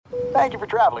Thank you for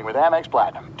traveling with Amex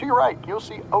Platinum. To your right, you'll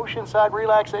see oceanside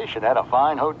relaxation at a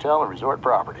fine hotel and resort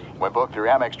property. When booked through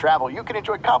Amex Travel, you can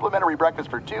enjoy complimentary breakfast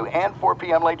for 2 and 4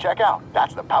 p.m. late checkout.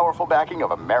 That's the powerful backing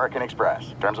of American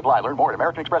Express. Terms apply. Learn more at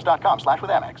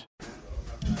americanexpress.com/withAmex.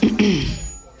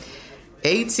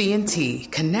 AT&T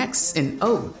connects an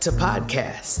ode to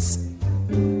podcasts.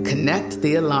 Connect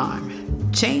the alarm.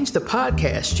 Change the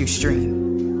podcast you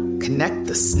stream. Connect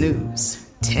the snooze.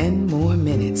 10 more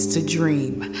minutes to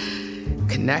dream.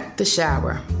 Connect the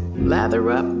shower. Lather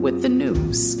up with the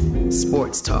news.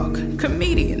 Sports talk,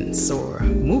 comedians, or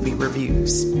movie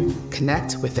reviews.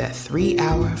 Connect with that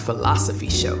 3-hour philosophy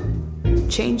show.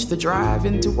 Change the drive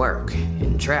into work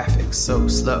in traffic so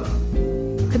slow.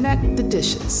 Connect the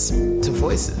dishes to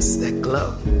voices that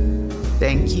glow.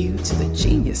 Thank you to the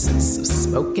geniuses of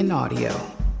spoken audio.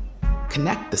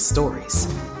 Connect the stories.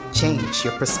 Change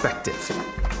your perspective.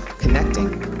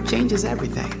 Connecting changes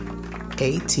everything.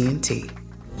 AT&T.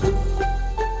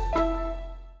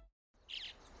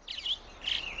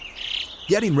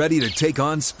 Getting ready to take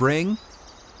on spring?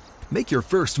 Make your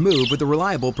first move with the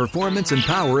reliable performance and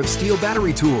power of Steel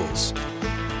battery tools.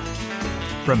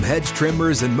 From hedge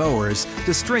trimmers and mowers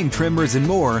to string trimmers and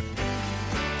more,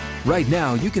 right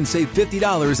now you can save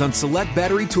 $50 on select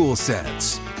battery tool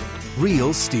sets.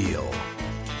 Real Steel.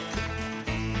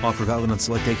 Offer valid on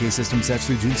select AK system sets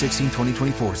through June 16,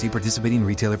 2024. See participating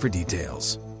retailer for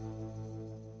details.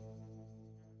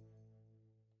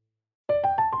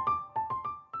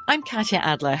 I'm Katya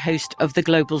Adler, host of The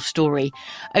Global Story.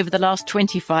 Over the last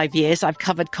 25 years, I've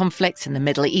covered conflicts in the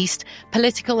Middle East,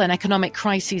 political and economic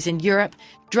crises in Europe,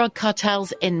 drug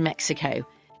cartels in Mexico.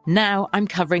 Now I'm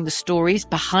covering the stories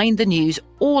behind the news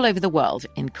all over the world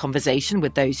in conversation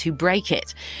with those who break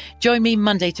it. Join me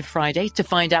Monday to Friday to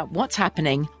find out what's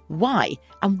happening, why,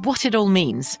 and what it all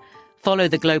means. Follow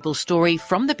The Global Story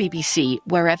from the BBC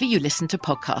wherever you listen to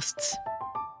podcasts.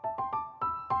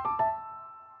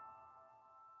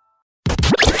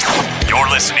 You're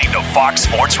listening to Fox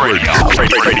Sports Radio.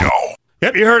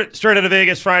 Yep, you heard it straight out of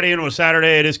Vegas. Friday into a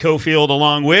Saturday. It is Cofield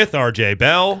along with RJ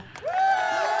Bell.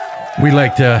 We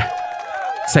like to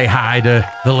say hi to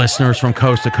the listeners from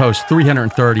coast to coast,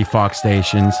 330 Fox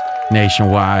stations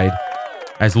nationwide.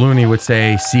 As Looney would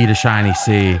say, sea to shiny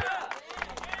sea.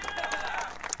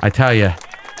 I tell you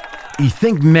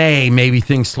think May, maybe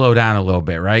things slow down a little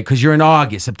bit, right? Because you're in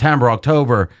August, September,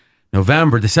 October,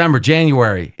 November, December,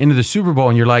 January, into the Super Bowl,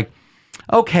 and you're like,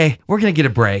 okay, we're going to get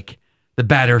a break, the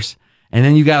betters. And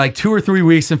then you got like 2 or 3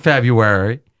 weeks in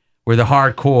February where the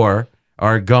hardcore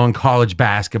are going college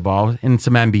basketball and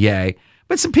some NBA.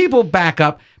 But some people back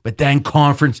up, but then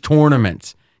conference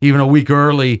tournaments, even a week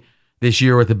early this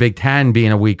year with the Big Ten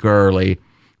being a week early.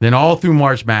 Then all through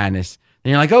March Madness.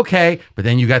 Then you're like, okay, but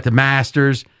then you got the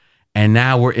Masters, and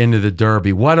now we're into the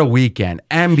Derby. What a weekend.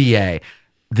 NBA,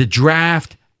 the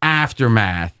draft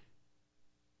aftermath,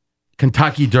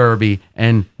 Kentucky Derby,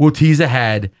 and we'll tease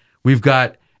ahead. We've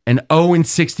got an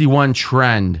 0-61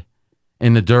 trend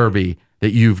in the Derby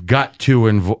that you've got to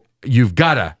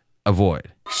avoid.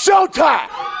 Showtime!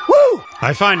 Woo!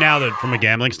 I find now that from a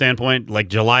gambling standpoint, like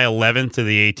July 11th to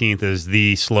the 18th is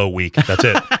the slow week. That's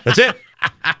it. That's it.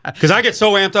 Because I get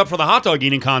so amped up for the hot dog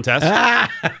eating contest.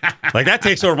 Like that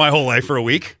takes over my whole life for a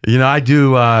week. You know, I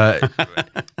do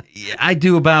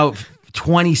about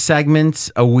 20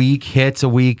 segments a week, hits a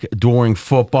week during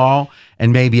football,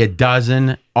 and maybe a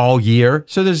dozen all year.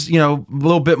 So there's, a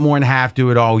little bit more than half do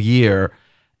it all year.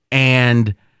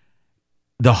 And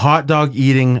the hot dog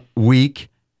eating week,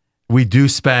 we do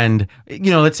spend,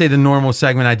 let's say the normal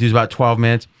segment I do is about 12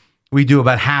 minutes. We do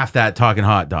about half that talking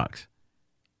hot dogs.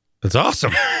 That's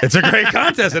awesome. It's a great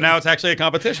contest, and now it's actually a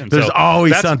competition. There's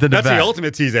always something to bet. That's the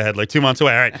ultimate tease ahead, like 2 months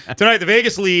away. All right. Tonight, the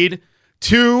Vegas lead,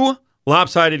 2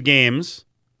 lopsided games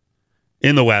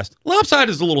in the West. Lopsided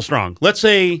is a little strong. Let's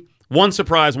say 1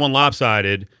 surprise, 1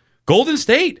 lopsided. Golden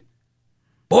State.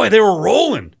 Boy, they were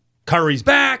rolling. Curry's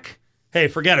back. Hey,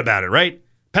 forget about it, right?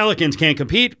 Pelicans can't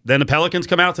compete. Then the Pelicans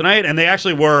come out tonight, and they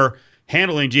actually were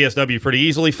handling GSW pretty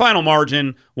easily. Final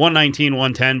margin,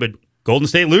 119-110, but Golden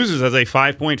State loses as a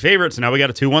 5-point favorite, so now we got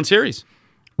a 2-1 series.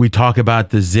 We talk about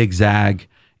the zigzag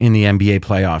in the NBA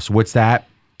playoffs. What's that?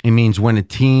 It means when a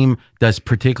team does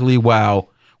particularly well,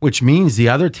 which means the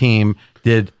other team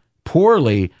did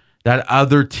poorly, that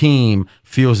other team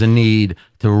feels a need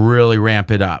to really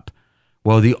ramp it up.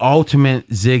 Well, the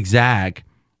ultimate zigzag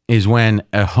is when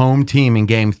a home team in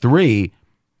Game 3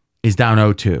 is down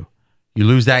 0-2. You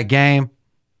lose that game,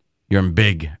 you're in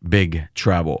big, big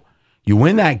trouble. You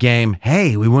win that game,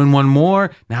 hey, we win 1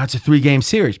 more, now it's a 3-game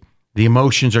series. The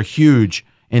emotions are huge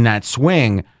in that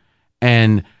swing,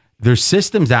 and there's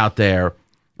systems out there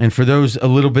And for those a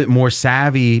little bit more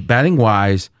savvy betting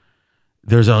wise,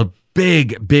 there's a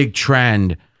big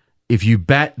trend. If you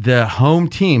bet the home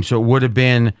team, so it would have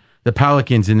been the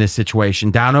Pelicans in this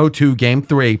situation, down 0-2 game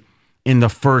 3 in the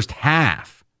first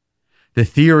half. The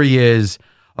theory is,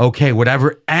 okay,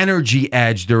 whatever energy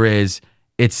edge there is,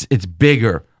 it's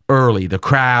bigger early. The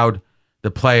crowd, the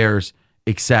players,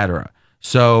 etc.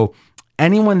 So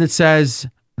anyone that says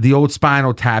the old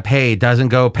Spinal Tap, hey, it doesn't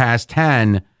go past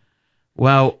 10,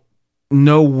 well,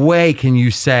 no way can you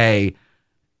say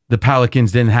the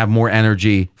Pelicans didn't have more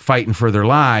energy fighting for their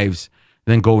lives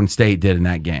than Golden State did in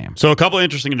that game. So a couple of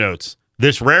interesting notes.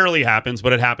 This rarely happens,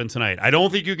 but it happened tonight. I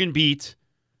don't think you can beat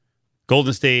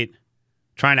Golden State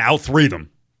trying to out-3 them.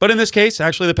 But in this case,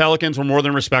 actually, the Pelicans were more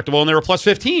than respectable, and they were plus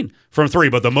 15 from 3.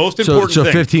 But the most important thing...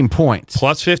 So 15 points.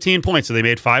 Plus 15 points, so they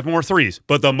made 5 more threes.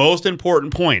 But the most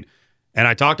important point, and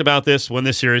I talked about this when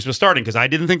this series was starting, because I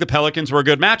didn't think the Pelicans were a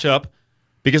good matchup,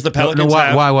 because the Pelicans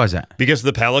why was that? Because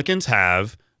the Pelicans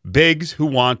have bigs who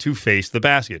want to face the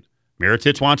basket.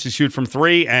 Mirotic wants to shoot from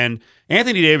 3, and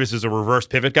Anthony Davis is a reverse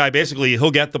pivot guy. Basically,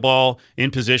 he'll get the ball in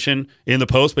position in the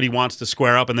post, but he wants to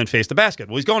square up and then face the basket.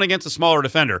 Well, he's going against a smaller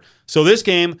defender. So this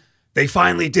game, they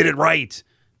finally did it right.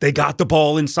 They got the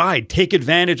ball inside. Take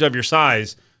advantage of your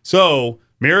size. So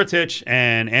Mirotic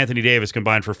and Anthony Davis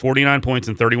combined for 49 points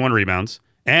and 31 rebounds.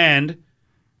 And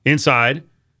inside,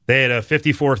 they had a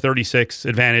 54-36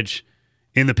 advantage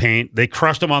in the paint. They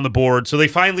crushed them on the board. So they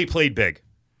finally played big.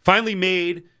 Finally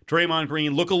made Draymond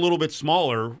Green look a little bit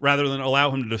smaller rather than allow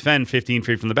him to defend 15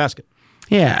 feet from the basket.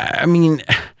 Yeah, I mean,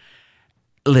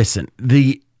 listen,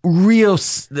 the real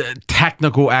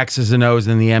technical X's and O's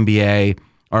in the NBA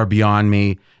are beyond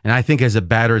me. And I think as a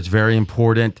bettor, it's very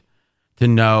important to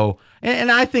know. And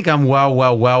I think I'm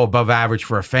well above average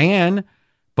for a fan.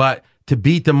 But to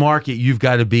beat the market, you've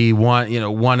got to be one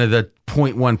of the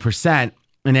 0.1%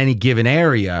 in any given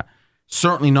area.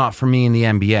 Certainly not for me in the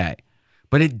NBA.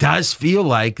 But it does feel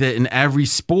like that in every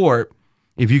sport,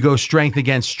 if you go strength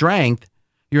against strength,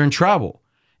 you're in trouble.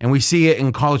 And we see it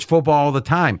in college football all the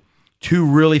time. 2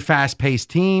 really fast-paced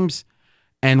teams,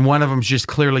 and one of them's just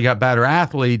clearly got better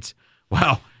athletes.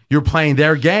 Well, you're playing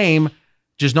their game,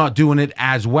 just not doing it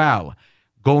as well.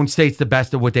 Golden State's the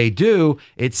best at what they do.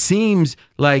 It seems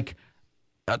like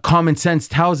common sense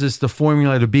tells us the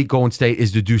formula to beat Golden State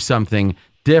is to do something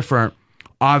different.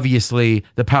 Obviously,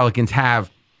 the Pelicans have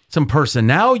some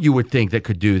personnel you would think that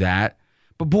could do that.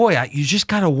 But boy, you just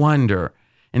got to wonder,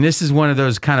 and this is one of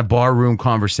those kind of barroom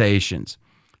conversations,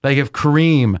 like if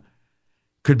Kareem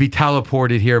could be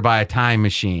teleported here by a time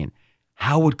machine,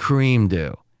 how would Kareem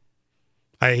do?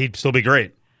 He'd still be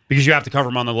great because you have to cover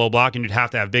him on the low block, and you'd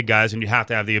have to have big guys, and you'd have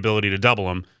to have the ability to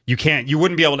double him. You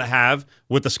wouldn't be able to have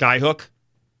with the sky hook.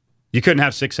 You couldn't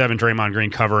have 6'7" Draymond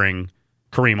Green covering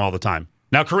Kareem all the time.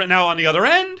 Now on the other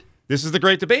end, this is the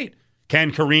great debate.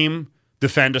 Can Kareem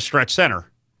defend a stretch center?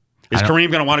 Is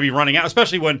Kareem going to want to be running out?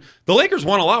 Especially when the Lakers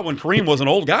won a lot when Kareem was an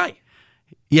old guy.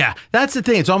 Yeah, that's the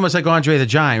thing. It's almost like Andre the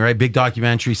Giant, right? Big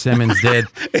documentary Simmons did.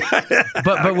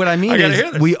 But what I mean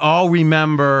is we all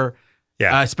remember,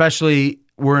 especially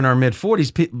we're in our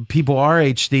mid-40s, people our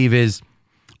age, Steve, is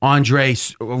Andre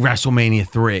WrestleMania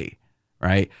 3,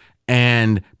 right?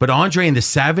 But Andre in the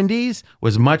 70s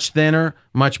was much thinner,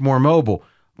 much more mobile.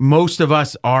 Most of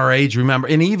us our age remember,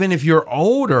 and even if you're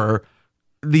older,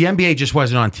 the NBA just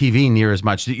wasn't on TV near as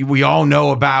much. We all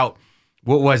know about,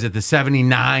 what was it, the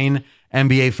 79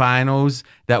 NBA Finals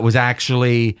that was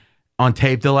actually on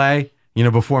tape delay,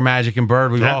 before Magic and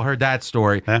Bird. We've all heard that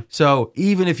story. Yeah. So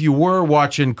even if you were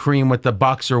watching Kareem with the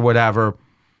Bucks or whatever,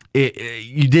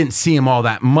 you didn't see him all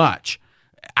that much.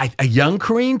 A young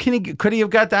Kareem, could he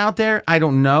have got out there? I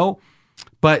don't know.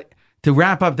 But to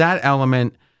wrap up that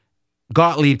element,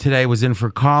 Gottlieb today was in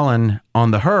for Colin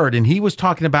on the Herd, and he was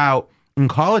talking about, in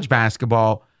college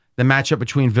basketball, the matchup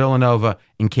between Villanova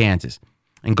and Kansas.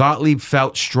 And Gottlieb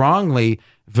felt strongly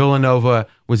Villanova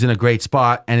was in a great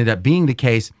spot, ended up being the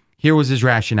case. Here was his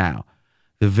rationale.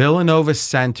 The Villanova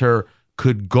center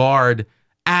could guard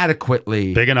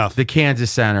adequately big enough the Kansas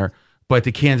center, but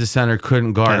the Kansas center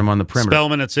couldn't guard him on the perimeter.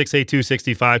 Spellman at 6'8",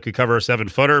 265 could cover a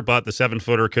 7-footer, but the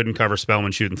 7-footer couldn't cover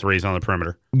Spellman shooting threes on the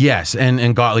perimeter. Yes,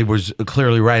 and Gottlieb was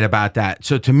clearly right about that.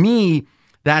 So to me,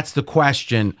 that's the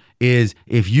question, is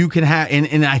if you can have,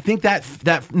 and I think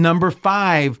that number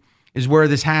 5 is where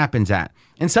this happens at.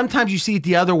 And sometimes you see it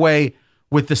the other way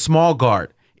with the small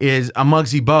guard, is a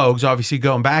Muggsy Bogues, obviously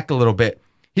going back a little bit.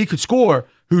 He could score,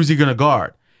 who's he going to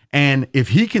guard? And if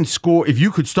he can score, if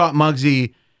you could stop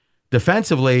Muggsy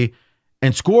defensively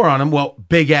and score on him, well,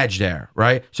 big edge there,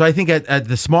 right? So I think at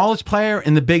the smallest player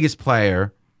and the biggest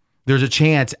player, there's a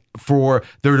chance for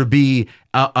there to be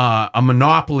a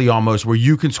monopoly almost where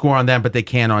you can score on them, but they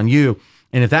can't on you.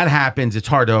 And if that happens, it's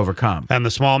hard to overcome. And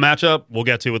the small matchup we'll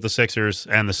get to with the Sixers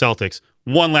and the Celtics.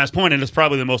 One last point, and it's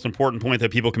probably the most important point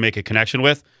that people can make a connection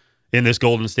with in this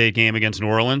Golden State game against New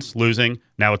Orleans, losing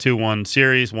now a 2-1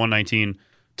 series,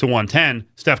 119-110.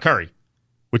 Steph Curry.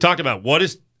 We talked about what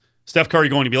is Steph Curry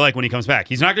going to be like when he comes back.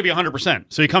 He's not going to be 100%.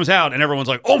 So he comes out and everyone's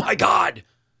like, oh my God,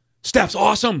 Steph's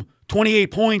awesome.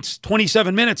 28 points,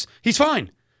 27 minutes. He's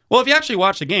fine. Well, if you actually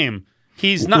watch the game,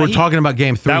 he's not. We're talking about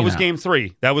game 3 That was now. game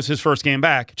 3. That was his first game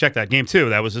back. Check that. Game 2.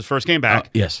 That was his first game back.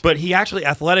 Yes. But he actually,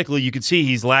 athletically, you could see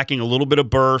he's lacking a little bit of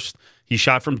burst. He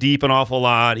shot from deep an awful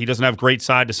lot. He doesn't have great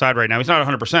side to side right now. He's not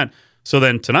 100%. So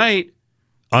then tonight,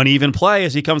 uneven play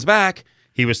as he comes back.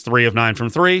 He was 3 of 9 from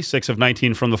 3, 6 of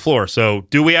 19 from the floor. So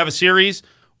do we have a series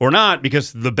or not?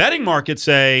 Because the betting markets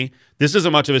say this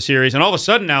isn't much of a series. And all of a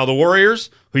sudden now the Warriors,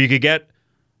 who you could get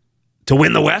to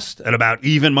win the West at about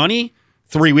even money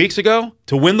 3 weeks ago,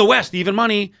 to win the West even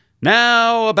money,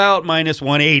 now about minus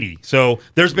 180. So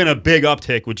there's been a big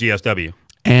uptick with GSW.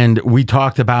 And we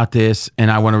talked about this,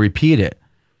 and I want to repeat it.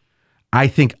 I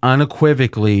think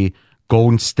unequivocally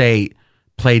Golden State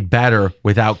played better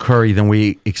without Curry than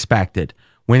we expected.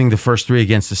 Winning the first 3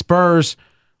 against the Spurs,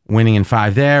 winning in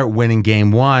 5 there, winning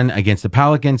game 1 against the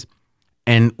Pelicans,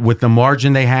 and with the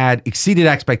margin they had, exceeded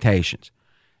expectations.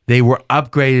 They were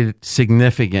upgraded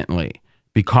significantly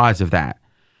because of that.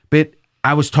 But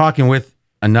I was talking with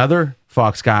another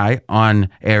Fox guy on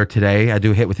air today. I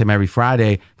do hit with him every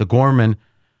Friday, the Gorman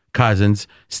cousins,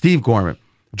 Steve Gorman,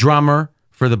 drummer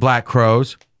for the Black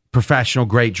Crowes, professional,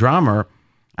 great drummer.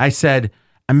 I said,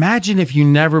 imagine if you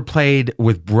never played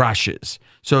with brushes.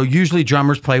 So usually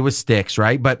drummers play with sticks,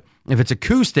 right? But if it's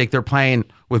acoustic, they're playing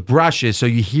with brushes, so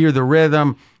you hear the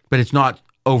rhythm, but it's not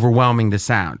overwhelming the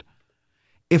sound.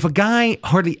 If a guy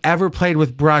hardly ever played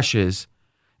with brushes,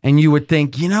 and you would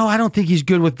think, I don't think he's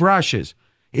good with brushes.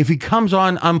 If he comes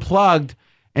on unplugged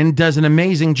and does an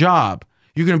amazing job,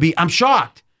 you're going to be, I'm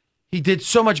shocked. He did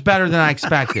so much better than I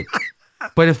expected.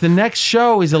 But if the next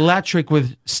show is electric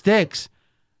with sticks,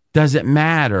 does it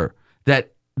matter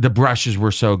that the brushes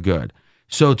were so good?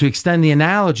 So to extend the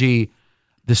analogy,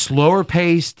 the slower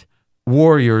paced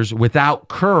Warriors without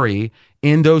Curry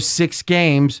in those 6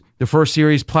 games, the first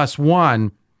series plus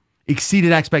 1,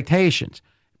 exceeded expectations.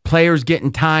 Players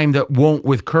getting time that won't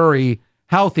with Curry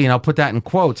healthy, and I'll put that in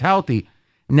quotes, healthy.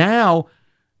 Now,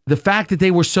 the fact that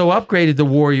they were so upgraded, the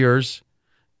Warriors,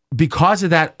 because of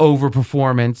that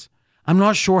overperformance, I'm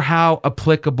not sure how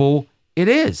applicable it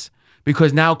is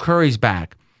because now Curry's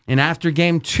back. And after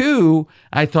game 2,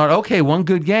 I thought, okay, one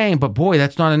good game, but boy,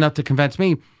 that's not enough to convince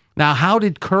me. Now, how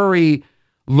did Curry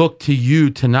look to you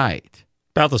tonight?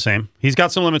 About the same. He's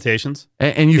got some limitations.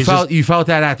 And you felt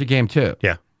that after game 2?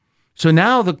 Yeah. So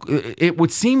now it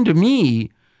would seem to me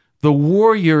the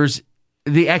Warriors,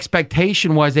 the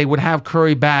expectation was they would have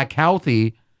Curry back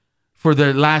healthy for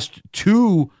the last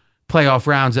 2 playoff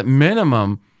rounds at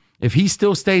minimum. If he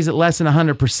still stays at less than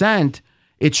 100%,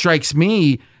 it strikes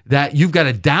me that you've got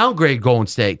to downgrade Golden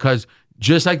State because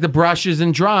just like the brushes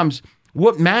and drums,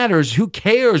 what matters, who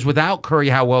cares without Curry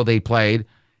how well they played?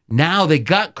 Now they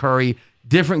got Curry,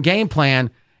 different game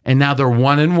plan, and now they're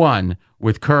 1-1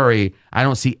 with Curry. I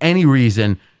don't see any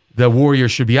reason the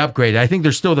Warriors should be upgraded. I think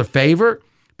they're still the favorite,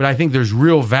 but I think there's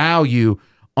real value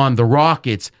on the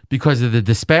Rockets because of the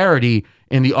disparity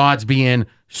in the odds being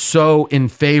so in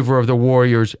favor of the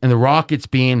Warriors and the Rockets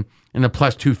being in the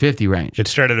plus 250 range.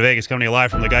 It's Straight Out of Vegas coming to you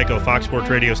live from the Geico Fox Sports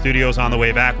Radio studios. On the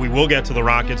way back, we will get to the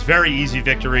Rockets. Very easy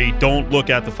victory. Don't look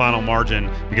at the final margin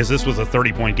because this was a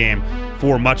 30-point game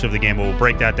for much of the game. But we'll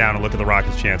break that down and look at the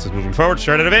Rockets' chances moving forward.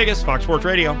 Straight Out of Vegas, Fox Sports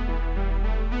Radio.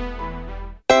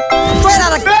 Straight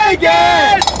Out of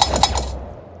Vegas!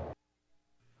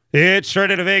 It's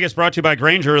Straight Out of Vegas, brought to you by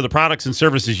Grainger, the products and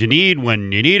services you need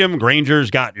when you need them. Grainger's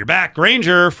got your back.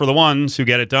 Grainger, for the ones who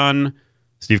get it done.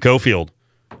 Steve Cofield,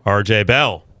 RJ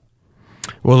Bell.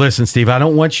 Well, listen, Steve, I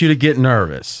don't want you to get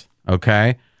nervous,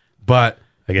 okay? But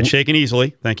I get shaken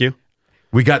easily. Thank you.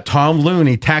 We got Tom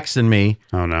Looney texting me.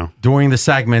 Oh, no. During the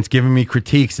segments, giving me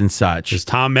critiques and such. Is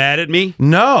Tom mad at me?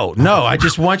 No. I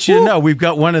just want you to know we've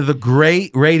got one of the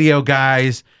great radio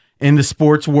guys in the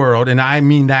sports world, and I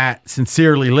mean that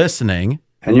sincerely listening.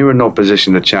 And you're in no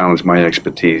position to challenge my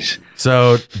expertise.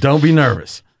 So don't be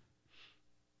nervous.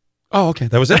 Oh, okay.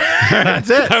 That was it? That's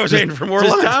it. I was waiting for more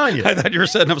just lines. telling you. I thought you were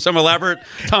setting up some elaborate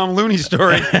Tom Looney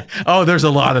story. Oh, there's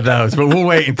a lot of those, but we'll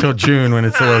wait until June when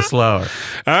it's a little slower.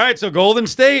 All right, so Golden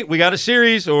State, we got a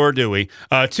series, or do we?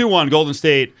 2-1, Golden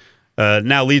State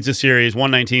now leads the series,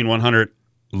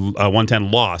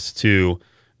 119-110 loss to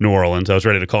New Orleans. I was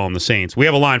ready to call them the Saints. We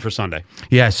have a line for Sunday.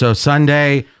 Yeah, so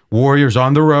Sunday, Warriors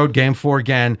on the road, game 4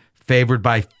 again, favored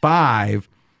by 5.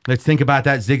 Let's think about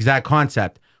that zigzag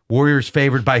concept. Warriors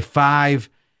favored by 5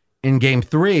 in game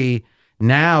 3.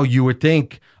 Now you would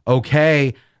think,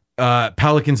 okay,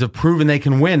 Pelicans have proven they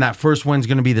can win. That first one's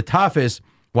going to be the toughest.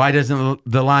 Why doesn't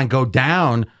the line go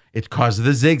down? It's because of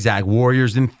the zigzag.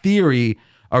 Warriors, in theory,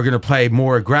 are going to play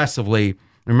more aggressively.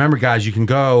 Remember, guys, you can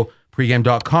go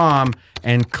pregame.com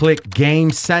and click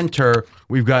Game Center.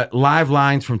 We've got live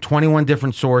lines from 21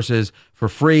 different sources for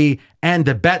free and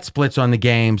the bet splits on the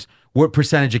games. What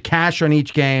percentage of cash on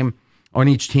each game, on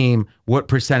each team, what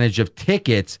percentage of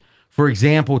tickets. For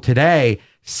example, today,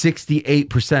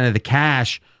 68% of the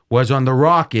cash was on the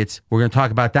Rockets. We're going to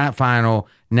talk about that final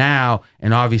now,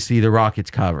 and obviously the Rockets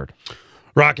covered.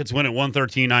 Rockets win at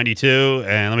 113-92,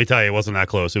 and let me tell you, it wasn't that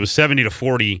close. It was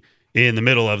 70-40 in the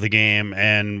middle of the game,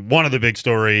 and one of the big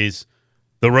stories,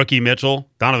 the rookie Mitchell,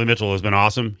 Donovan Mitchell, has been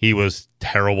awesome. He was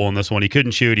terrible in this one. He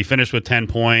couldn't shoot. He finished with 10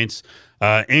 points.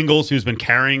 Ingles, who's been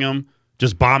carrying him,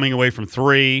 just bombing away from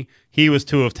 3. He was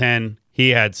 2 of 10.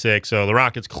 He had 6. So the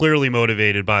Rockets clearly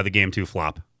motivated by the Game 2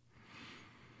 flop.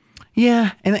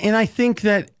 Yeah, and I think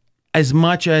that as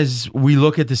much as we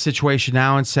look at the situation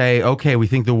now and say, okay, we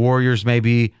think the Warriors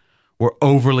maybe were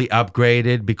overly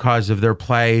upgraded because of their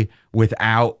play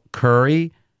without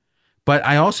Curry, but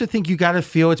I also think you got to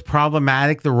feel it's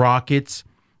problematic, the Rockets.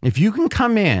 If you can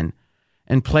come in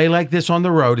and play like this on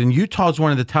the road, and Utah's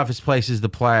one of the toughest places to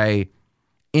play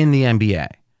in the NBA.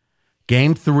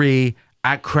 Game 3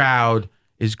 at Crowd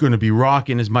is going to be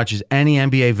rocking as much as any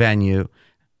NBA venue,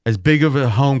 as big of a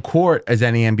home court as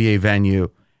any NBA venue.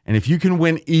 And if you can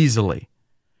win easily,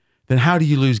 then how do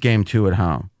you lose game 2 at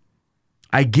home?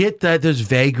 I get that there's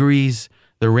vagaries,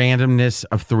 the randomness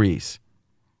of threes,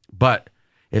 but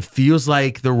it feels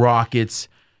like the Rockets,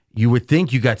 you would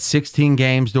think you got 16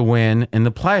 games to win in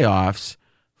the playoffs,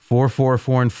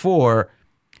 4-4, 4-4.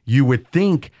 You would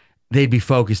think they'd be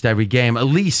focused every game, at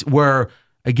least where,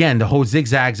 again, the whole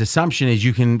zigzags assumption is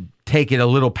you can take it a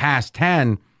little past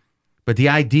 10, but the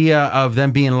idea of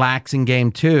them being lax in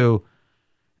game 2,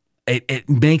 it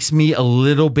makes me a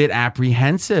little bit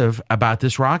apprehensive about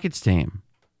this Rockets team.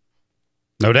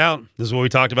 No doubt. This is what we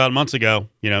talked about months ago.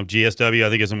 You know, GSW, I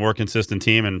think, is a more consistent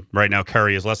team, and right now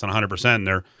Curry is less than 100%, and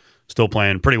they're still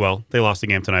playing pretty well. They lost the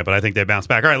game tonight, but I think they bounced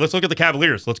back. All right, let's look at the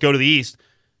Cavaliers. Let's go to the East.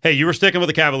 Hey, you were sticking with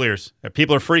the Cavaliers.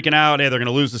 People are freaking out. Hey, they're going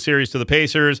to lose the series to the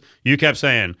Pacers. You kept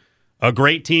saying, a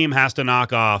great team has to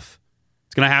knock off.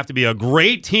 It's going to have to be a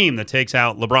great team that takes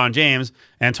out LeBron James.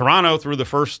 And Toronto threw the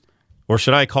first, or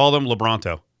should I call them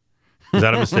LeBronto? Is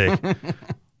that a mistake?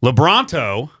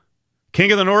 LeBronto,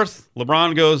 King of the North.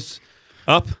 LeBron goes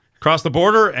up across the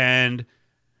border, and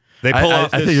they pull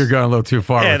off this. I think you're going a little too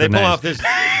far. Yeah, they pull off this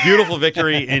beautiful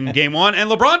victory in game 1. And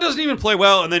LeBron doesn't even play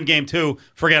well, and then game 2,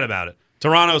 forget about it.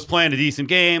 Toronto's playing a decent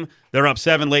game. They're up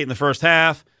 7 late in the first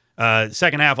half.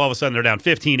 Second half, all of a sudden, they're down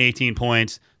 15, 18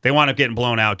 points. They wind up getting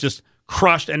blown out, just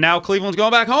crushed. And now Cleveland's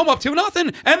going back home up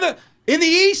 2-0. And in the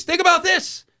East, think about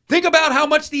this. Think about how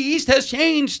much the East has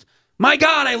changed. My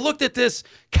God, I looked at this.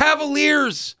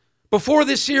 Cavaliers, before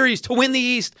this series, to win the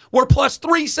East, were plus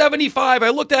 375. I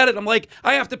looked at it. I'm like,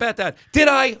 I have to bet that. Did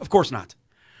I? Of course not.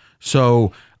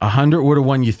 So 100 would have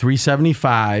won you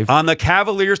 375. On the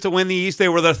Cavaliers to win the East, they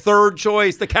were the third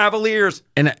choice, the Cavaliers.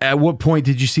 And at what point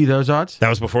did you see those odds? That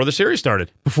was before the series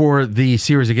started. Before the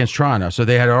series against Toronto. So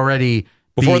they had already...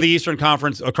 Before the Eastern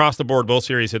Conference, across the board, both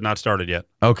series had not started yet.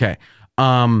 Okay.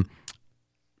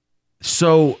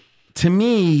 So to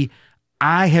me,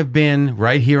 I have been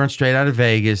right here on Straight Out of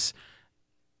Vegas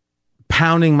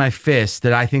pounding my fist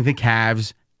that I think the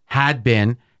Cavs had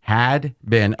been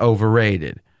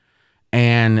overrated.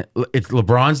 And it's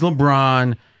LeBron's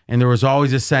LeBron, and there was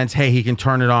always a sense, hey, he can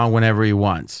turn it on whenever he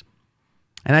wants.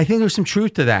 And I think there's some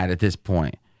truth to that at this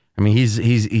point. I mean,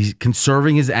 he's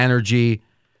conserving his energy,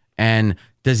 and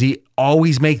does he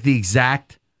always make the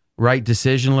exact right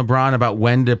decision, LeBron, about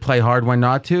when to play hard, when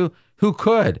not to? Who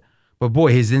could? But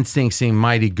boy, his instincts seem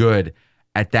mighty good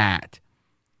at that.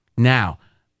 Now,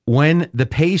 when the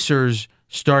Pacers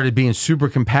started being super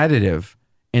competitive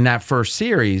in that first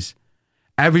series,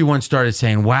 everyone started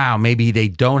saying, wow, maybe they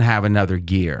don't have another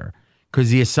gear. Because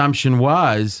the assumption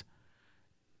was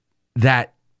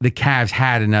that the Cavs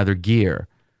had another gear.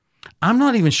 I'm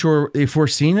not even sure if we're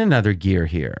seeing another gear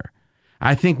here.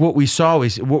 I think what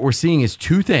we're seeing is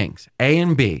two things, A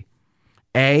and B.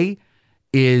 A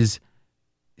is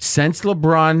since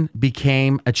LeBron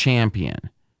became a champion,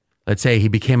 let's say he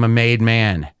became a made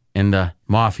man in the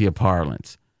Mafia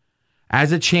parlance.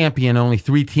 As a champion, only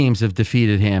 3 teams have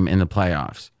defeated him in the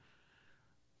playoffs.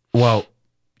 Well,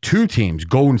 two teams,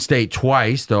 Golden State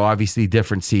twice, though obviously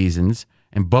different seasons.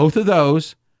 And both of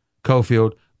those,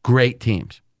 Cofield, great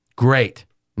teams. Great.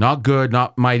 Not good,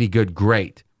 not mighty good,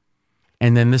 great.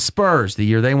 And then the Spurs, the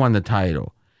year they won the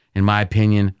title, in my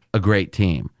opinion, a great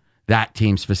team. That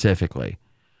team specifically.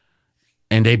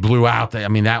 And they blew out.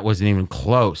 That wasn't even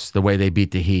close, the way they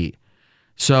beat the Heat.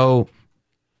 So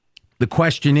the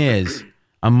question is,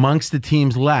 amongst the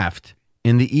teams left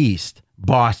in the East,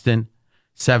 Boston,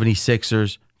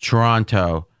 76ers,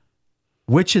 Toronto,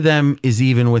 which of them is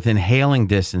even within hailing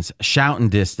distance, shouting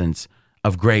distance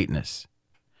of greatness?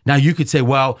 Now, you could say,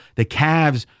 well, the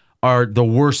Cavs are the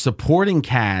worst supporting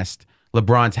cast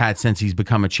LeBron's had since he's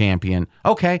become a champion.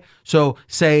 Okay, so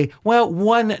say, well,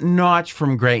 one notch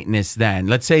from greatness then.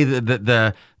 Let's say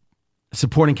the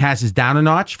supporting cast is down a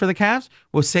notch for the Cavs.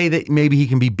 We'll say that maybe he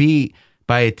can be beat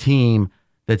by a team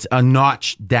that's a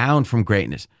notch down from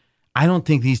greatness. I don't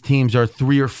think these teams are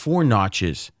 3 or 4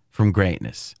 notches from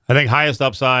greatness. I think highest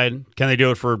upside, can they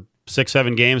do it for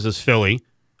 6-7 games, is Philly.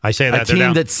 I say that a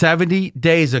team that 70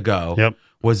 days ago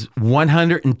was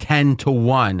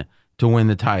 110-1 to win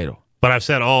the title. But I've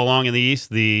said all along in the East,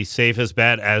 the safest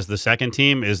bet as the second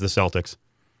team is the Celtics.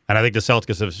 And I think the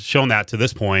Celtics have shown that to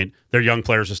this point. Their young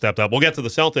players have stepped up. We'll get to the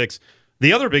Celtics.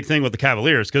 The other big thing with the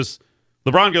Cavaliers, because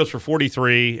LeBron goes for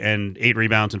 43 and 8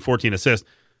 rebounds and 14 assists,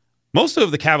 most of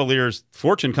the Cavaliers'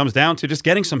 fortune comes down to just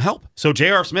getting some help. So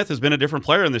J.R. Smith has been a different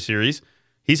player in this series.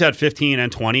 He's had 15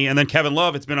 and 20. And then Kevin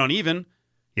Love, it's been uneven.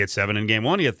 He had 7 in game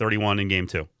 1. He had 31 in game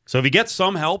 2. So if he gets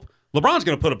some help, LeBron's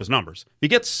going to put up his numbers. If he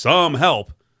gets some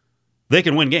help, they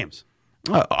can win games.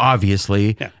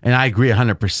 Obviously. Yeah. And I agree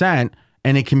 100%.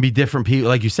 And it can be different people.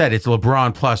 Like you said, it's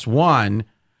LeBron plus 1.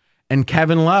 And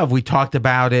Kevin Love, we talked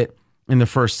about it in the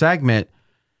first segment.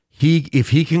 If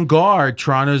he can guard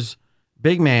Toronto's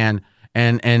big man,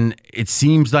 and it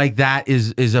seems like that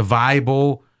is a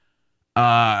viable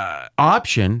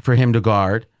option for him to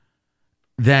guard,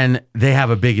 then they have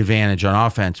a big advantage on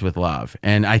offense with Love.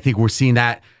 And I think we're seeing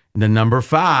that in the number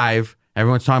 5.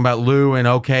 Everyone's talking about Lou, and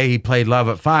okay, he played Love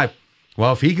at 5.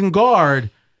 Well, if he can guard,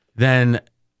 then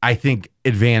I think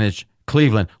advantage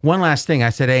Cleveland. One last thing, I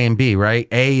said A and B, right?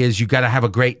 A is you got to have a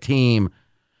great team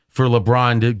for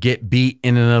LeBron to get beat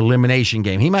in an elimination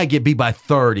game. He might get beat by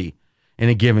 30 in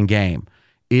a given game.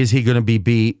 Is he going to be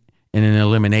beat in an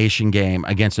elimination game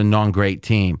against a non-great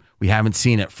team? We haven't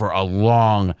seen it for a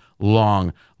long,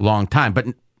 long, long time. But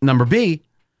number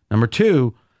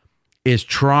 2 is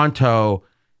Toronto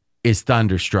is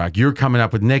thunderstruck. You're coming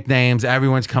up with nicknames.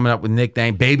 Everyone's coming up with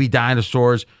nicknames. Baby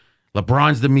dinosaurs.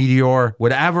 LeBron's the meteor.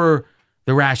 Whatever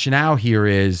the rationale here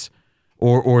is,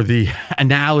 or the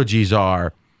analogies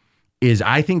are, is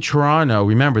I think Toronto,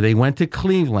 remember, they went to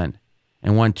Cleveland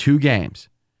and won 2 games.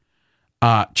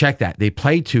 Check that. They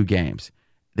played 2 games.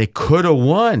 They could have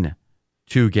won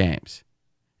 2 games.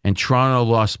 And Toronto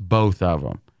lost both of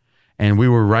them. And we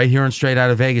were right here on Straight Out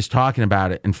of Vegas talking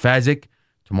about it. And Fezzik,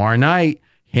 tomorrow night,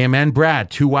 him and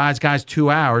Brad, 2 wise guys, 2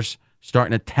 hours,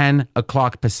 starting at 10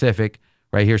 o'clock Pacific,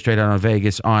 right here, Straight Out of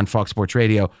Vegas on Fox Sports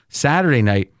Radio. Saturday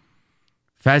night,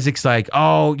 Fezzik's like,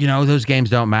 oh, those games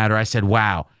don't matter. I said,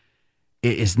 wow.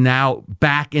 It is now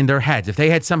back in their heads. If they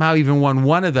had somehow even won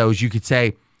one of those, you could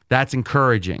say that's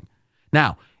encouraging.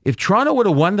 Now, if Toronto would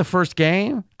have won the first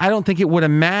game, I don't think it would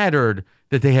have mattered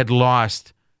that they had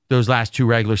lost those last 2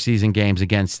 regular season games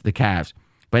against the Cavs.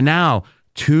 But now,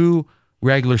 2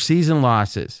 regular season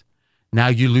losses. Now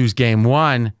you lose game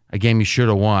 1, a game you should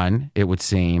have won, it would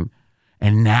seem,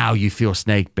 and now you feel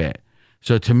snake bit.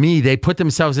 So to me, they put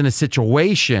themselves in a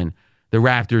situation, the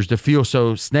Raptors, to feel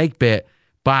so snake bit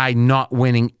by not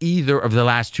winning either of the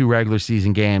last 2 regular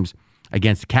season games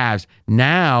against the Cavs.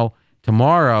 Now,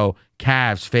 tomorrow,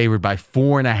 Cavs favored by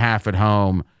 4.5 at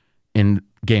home in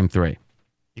game 3.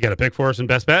 You got a pick for us in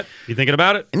best bet? You thinking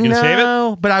about it? You gonna save it?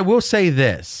 No, but I will say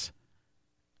this.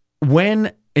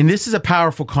 And this is a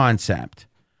powerful concept,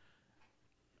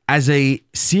 as a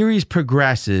series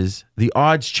progresses, the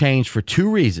odds change for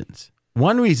 2 reasons.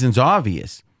 One reason's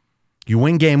obvious. You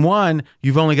win game 1,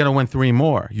 you've only got to win 3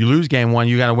 more. You lose game 1,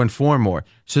 you got to win 4 more.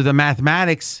 So the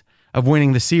mathematics of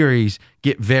winning the series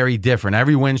get very different.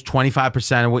 Every win's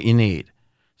 25% of what you need.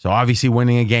 So obviously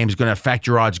winning a game is going to affect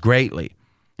your odds greatly.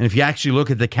 And if you actually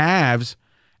look at the Cavs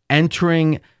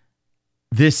entering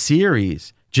this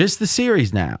series, just the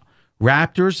series now,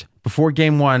 Raptors before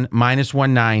game 1, minus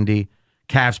 190,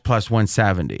 Cavs plus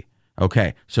 170.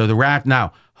 Okay, so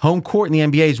now home court in the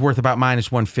NBA is worth about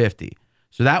minus 150.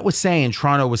 So that was saying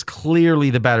Toronto was clearly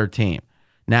the better team.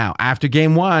 Now, after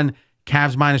game 1,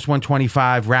 Cavs minus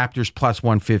 125, Raptors plus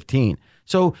 115.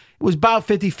 So it was about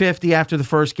 50-50 after the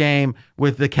first game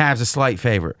with the Cavs a slight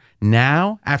favorite.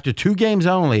 Now, after 2 games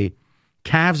only,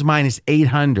 Cavs minus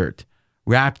 800,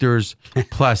 Raptors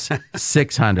plus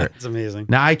 600. That's amazing.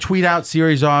 Now, I tweet out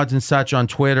series odds and such on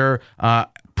Twitter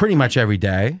pretty much every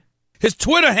day. His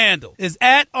Twitter handle is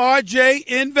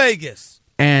 @RJInVegas.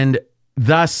 And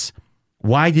thus,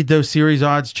 why did those series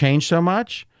odds change so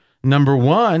much? Number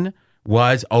one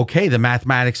was, okay, the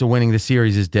mathematics of winning the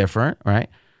series is different, right?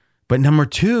 But number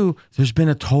two, there's been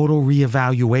a total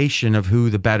reevaluation of who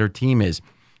the better team is,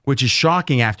 which is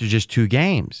shocking after just 2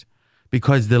 games.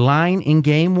 Because the line in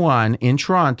game 1 in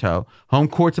Toronto, home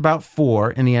court's about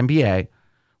 4 in the NBA,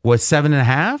 was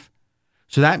 7.5.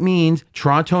 So that means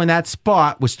Toronto in that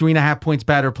spot was 3.5 points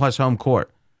better plus home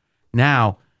court.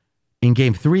 Now, in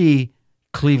game 3,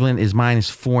 Cleveland is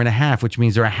minus 4.5, which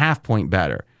means they're a half point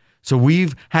better. So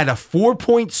we've had a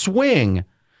 4-point swing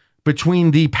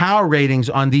between the power ratings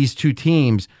on these 2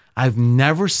 teams. I've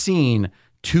never seen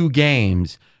 2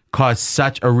 games cause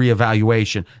such a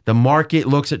reevaluation. The market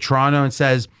looks at Toronto and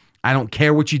says, I don't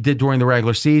care what you did during the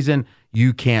regular season.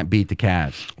 You can't beat the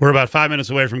Cavs. We're about 5 minutes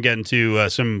away from getting to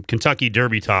some Kentucky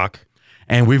Derby talk.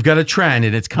 And we've got a trend,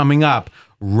 and it's coming up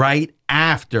right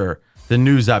after the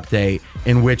news update,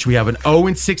 in which we have an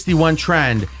 0-61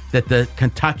 trend that the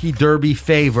Kentucky Derby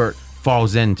favorite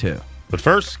falls into. But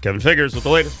first, Kevin Figures with the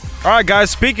latest. All right, guys,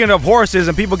 speaking of horses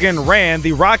and people getting ran,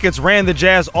 the Rockets ran the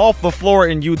Jazz off the floor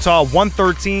in Utah,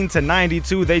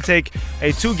 113-92. They take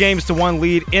a 2-1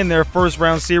 lead in their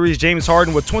first-round series. James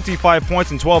Harden with 25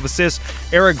 points and 12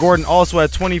 assists. Eric Gordon also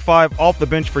had 25 off the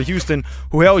bench for Houston,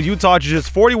 who held Utah to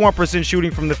just 41%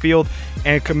 shooting from the field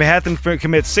and had them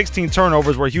commit 16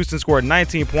 turnovers, where Houston scored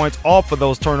 19 points off of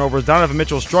those turnovers. Donovan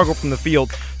Mitchell struggled from the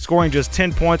field, scoring just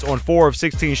 10 points on 4 of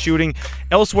 16 shooting.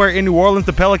 Elsewhere in New Orleans,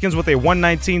 the Pelicans with a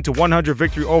 119-100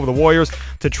 victory over the Warriors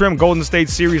to trim Golden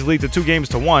State's series lead to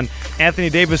 2-1. Anthony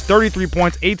Davis, 33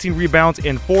 points, 18 rebounds,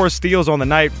 and 4 steals on the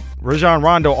night. Rajon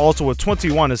Rondo also with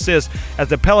 21 assists, as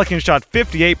the Pelicans shot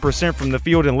 58% from the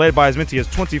field and led by as many as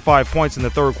 25 points in the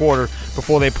third quarter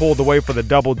before they pulled away for the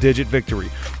double-digit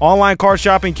victory. Online car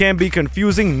shopping can be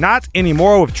confusing, not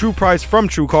anymore with True Price from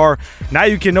TrueCar. Now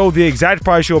you can know the exact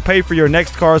price you'll pay for your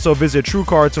next car, so visit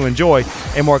TrueCar to enjoy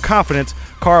a more confident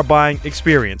car buying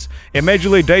experience. In Major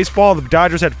League Baseball, the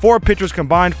Dodgers had 4 pitchers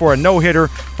combined for a no-hitter.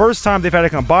 First time they've had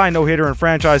a combined no-hitter in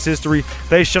franchise history.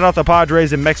 They shut out the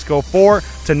Padres in Mexico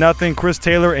 4-0. Chris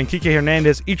Taylor and Kike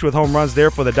Hernandez each with home runs there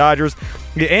for the Dodgers.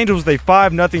 The Angels with a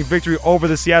 5-0 victory over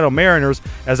the Seattle Mariners,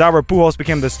 as Albert Pujols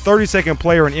became the 32nd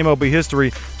player in MLB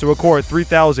history to record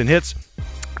 3,000 hits.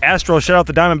 Astros shut out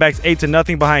the Diamondbacks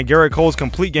 8-0 behind Garrett Cole's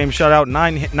complete game shutout,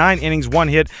 9 innings, 1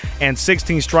 hit, and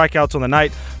 16 strikeouts on the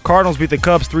night. Cardinals beat the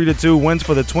Cubs 3-2, wins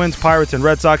for the Twins, Pirates, and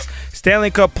Red Sox.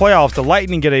 Stanley Cup playoffs, the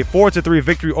Lightning get a 4-3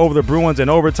 victory over the Bruins in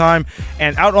overtime.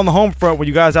 And out on the home front, with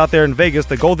you guys out there in Vegas,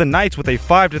 the Golden Knights with a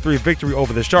 5-3 victory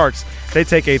over the Sharks. They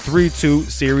take a 3-2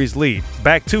 series lead.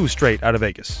 Back 2 straight out of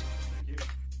Vegas.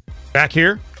 Back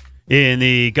here in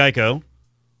the Geico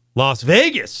Las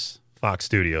Vegas Fox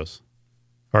Studios.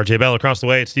 RJ Bell across the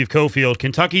way. It's Steve Cofield.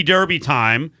 Kentucky Derby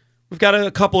time. We've got a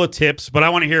couple of tips, but I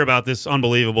want to hear about this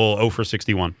unbelievable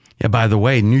 0-61. Yeah, by the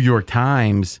way, New York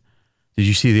Times, did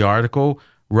you see the article?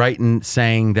 Writing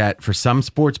saying that for some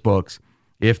sports books,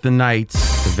 if the Knights,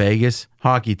 the Vegas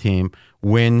hockey team,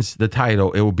 wins the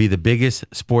title, it will be the biggest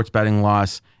sports betting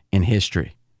loss in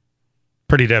history.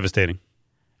 Pretty devastating.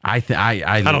 I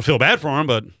don't feel bad for him,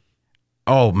 but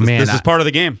this is part of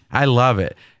the game. I love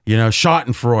it. You know,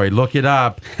 Schadenfreude, look it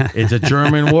up. It's a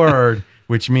German word,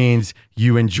 which means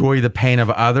you enjoy the pain of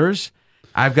others.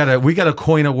 We got to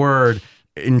coin a word,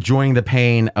 enjoying the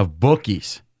pain of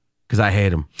bookies, because I hate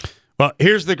them. Well,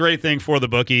 here's the great thing for the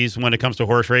bookies when it comes to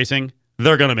horse racing.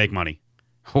 They're going to make money.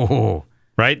 Oh.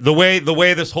 Right? The way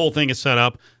this whole thing is set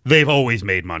up, they've always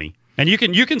made money. And you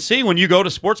can see when you go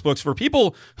to sports books, for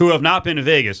people who have not been to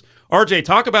Vegas, RJ,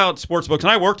 talk about sports books.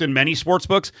 And I worked in many sports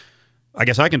books. I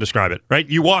guess I can describe it, right?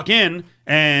 You walk in,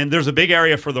 and there's a big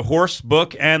area for the horse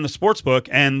book and the sports book,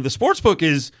 and the sports book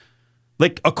is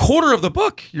like a quarter of the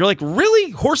book. You're like,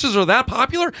 really? Horses are that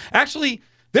popular? Actually,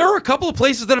 there are a couple of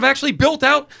places that have actually built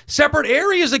out separate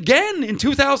areas again in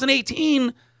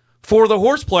 2018 for the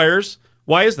horse players.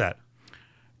 Why is that?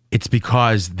 It's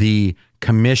because the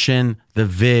commission, the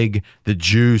vig, the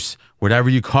juice, whatever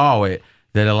you call it,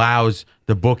 that allows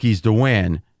the bookies to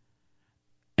win.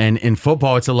 And in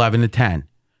football, it's 11-10.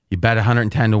 You bet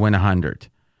 110 to win 100.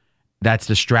 That's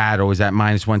the straddle, is at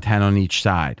 -110 on each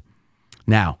side.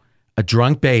 Now, a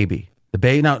drunk baby The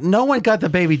baby. Now, no one got the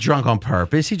baby drunk on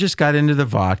purpose. He just got into the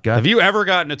vodka. Have you ever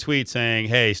gotten a tweet saying,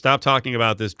 "Hey, stop talking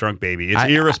about this drunk baby. It's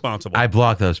irresponsible"? I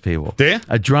block those people. Do you?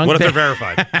 A drunk. What if they're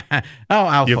verified?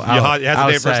 I'll you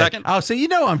hesitate for a second. Oh, so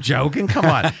I'm joking. Come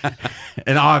on.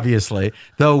 And obviously,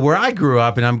 though, where I grew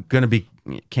up, and I'm going to be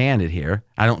candid here,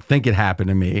 I don't think it happened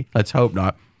to me. Let's hope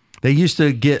not. They used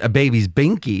to get a baby's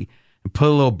binky and put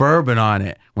a little bourbon on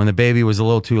it when the baby was a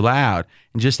little too loud,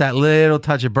 and just that little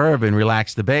touch of bourbon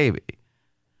relaxed the baby.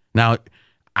 Now,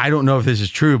 I don't know if this is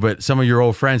true, but some of your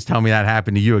old friends tell me that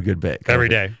happened to you a good bit. Every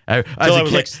day. Till I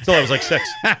was like 6.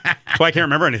 That's why I can't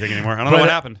remember anything anymore. I don't know what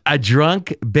happened. A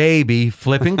drunk baby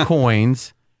flipping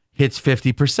coins hits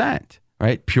 50%,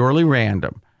 right? Purely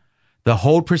random. The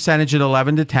hold percentage at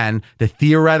 11 to 10, the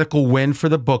theoretical win for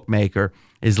the bookmaker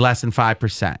is less than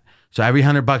 5%. So every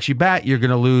 $100 you bet, you're going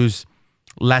to lose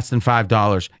less than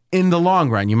 $5 in the long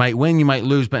run. You might win, you might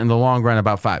lose, but in the long run,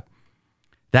 about 5.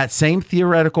 That same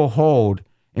theoretical hold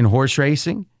in horse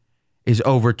racing is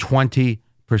over 20%.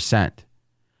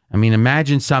 I mean,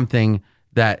 imagine something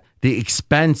that the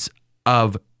expense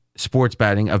of sports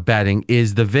betting, of betting,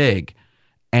 is the VIG,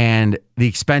 and the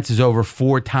expense is over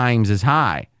 4 times as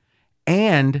high,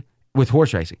 and with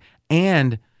horse racing,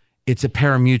 and it's a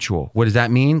pari-mutuel. What does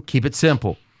that mean? Keep it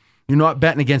simple. You're not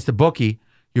betting against the bookie.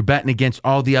 You're betting against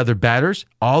all the other bettors.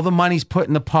 All the money's put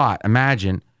in the pot,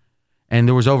 imagine. And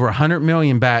there was over 100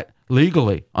 million bet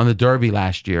legally on the Derby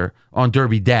last year, on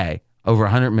Derby Day, over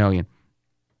 100 million.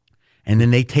 And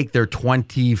then they take their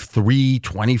 23,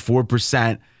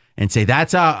 24% and say,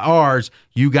 that's ours.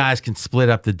 You guys can split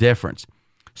up the difference.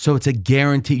 So it's a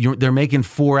guarantee. They're making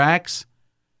 4X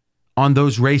on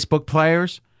those racebook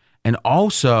players. And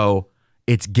also,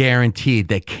 it's guaranteed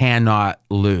they cannot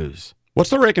lose. What's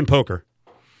the rake in poker?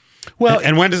 Well,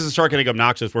 and when does it start getting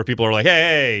obnoxious where people are like,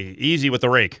 hey, easy with the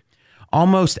rake?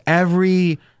 Almost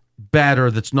every bettor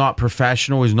that's not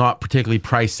professional is not particularly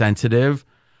price sensitive.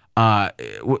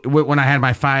 When I had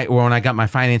when I got my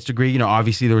finance degree,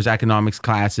 obviously there was economics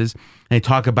classes, and they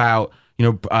talk about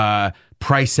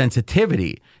price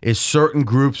sensitivity. Is certain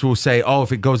groups will say, oh,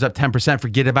 if it goes up 10%,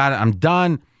 forget about it, I'm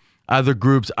done. Other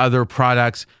groups, other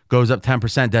products goes up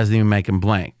 10%, doesn't even make them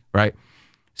blink, right?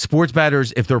 Sports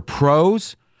bettors, if they're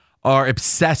pros, are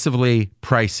obsessively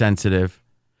price sensitive.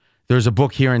 There's a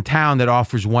book here in town that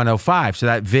offers 105. So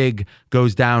that VIG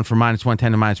goes down from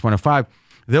 -110 to -105.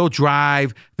 They'll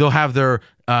drive. They'll have their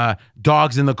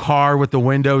dogs in the car with the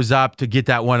windows up to get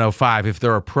that 105 if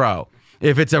they're a pro.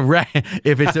 If it's a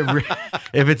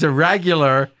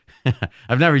regular,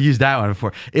 I've never used that one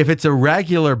before. If it's a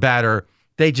regular bettor,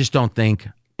 they just don't think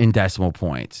in decimal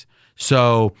points.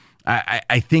 So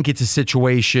I think it's a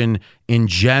situation in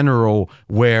general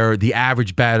where the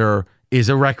average bettor is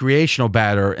a recreational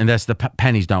bettor, and that's the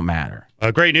pennies don't matter.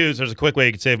 Great news. There's a quick way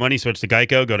you can save money. Switch to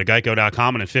Geico. Go to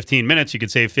geico.com, and in 15 minutes, you can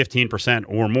save 15%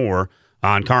 or more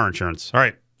on car insurance. All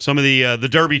right. Some of the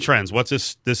Derby trends. What's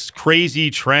this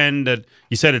crazy trend that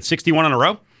you said it's 61 in a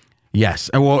row? Yes.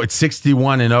 Well, it's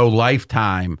 61-0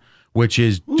 lifetime, which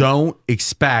is don't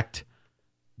bet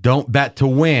to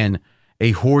win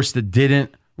a horse that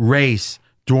didn't race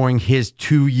during his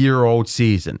 2-year-old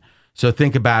season. So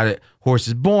think about it. Horse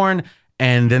is born,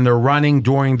 and then they're running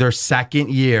during their second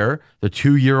year, the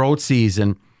 2-year-old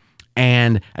season,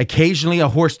 and occasionally a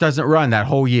horse doesn't run that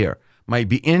whole year. Might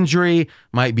be injury,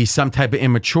 might be some type of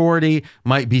immaturity,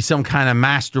 might be some kind of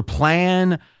master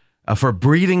plan for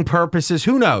breeding purposes.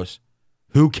 Who knows?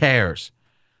 Who cares?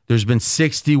 There's been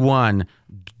 61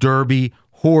 Derby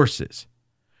horses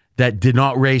that did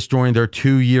not race during their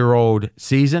 2-year-old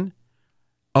season.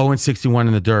 0-61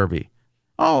 in the Derby.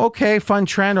 Oh, okay, fun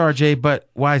trend, RJ, but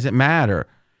why does it matter?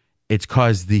 It's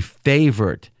because the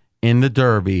favorite in the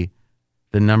Derby,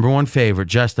 the number one favorite,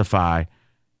 Justify,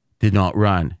 did not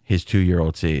run his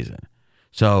 2-year-old season.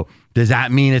 So does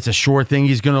that mean it's a sure thing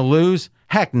he's going to lose?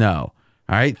 Heck no.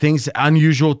 All right,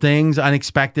 unusual things,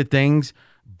 unexpected things.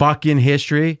 Buck in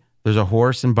history. There's a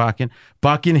horse in Buck in.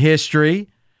 Buck in history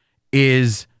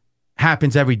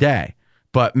happens every day.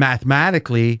 But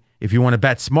mathematically, if you want to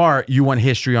bet smart, you want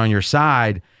history on your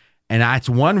side. And that's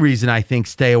one reason I think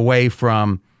stay away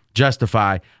from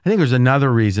Justify. I think there's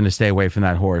another reason to stay away from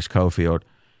that horse, Cofield.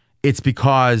 It's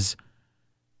because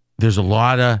there's a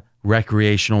lot of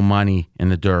recreational money in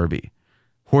the Derby.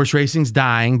 Horse racing's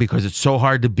dying because it's so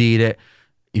hard to beat it.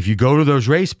 If you go to those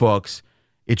race books,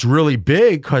 it's really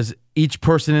big because each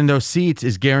person in those seats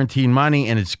is guaranteed money,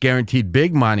 and it's guaranteed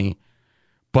big money.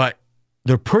 But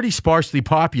they're pretty sparsely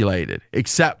populated,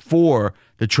 except for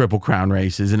the Triple Crown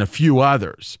races and a few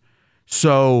others.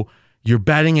 So you're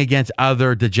betting against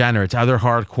other degenerates, other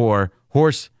hardcore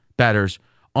horse bettors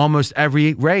almost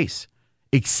every race.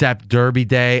 except Derby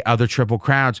Day, other Triple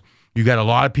Crowns. You got a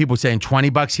lot of people saying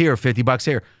 $20 here, $50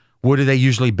 here. What do they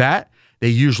usually bet? They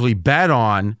usually bet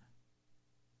on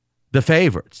the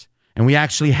favorites. And we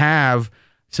actually have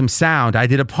some sound. I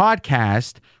did a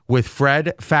podcast with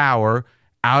Fred Fowler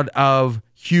out of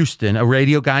Houston, a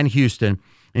radio guy in Houston,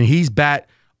 and he's bet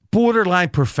borderline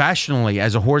professionally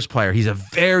as a horse player. He's a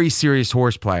very serious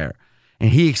horse player. And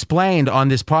he explained on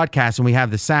this podcast, and we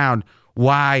have the sound,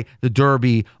 why the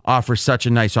Derby offers such a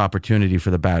nice opportunity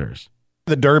for the bettors.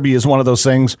 The Derby is one of those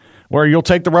things where you'll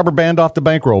take the rubber band off the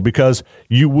bankroll because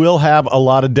you will have a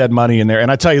lot of dead money in there.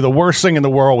 And I tell you, the worst thing in the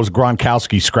world was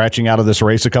Gronkowski scratching out of this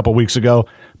race a couple weeks ago,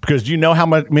 because you know how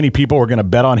many people were going to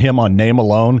bet on him on name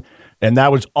alone, and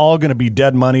that was all going to be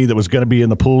dead money that was going to be in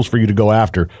the pools for you to go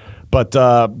after. But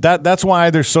that's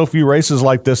why there's so few races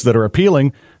like this that are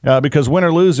appealing, because win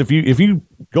or lose, if you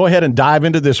go ahead and dive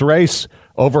into this race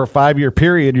over a 5-year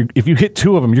period, if you hit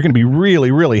 2 of them, you're going to be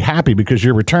really, really happy because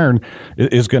your return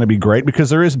is going to be great, because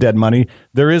there is dead money,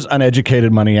 there is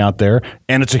uneducated money out there,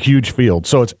 and it's a huge field.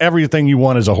 So it's everything you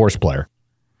want as a horse player.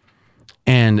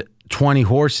 And 20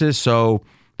 horses, so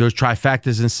those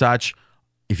trifectas and such,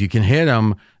 if you can hit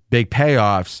them, big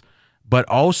payoffs. But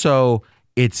also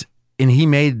and he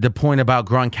made the point about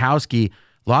Gronkowski.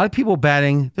 A lot of people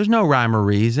betting, there's no rhyme or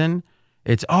reason.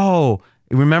 It's,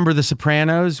 remember The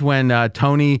Sopranos when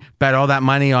Tony bet all that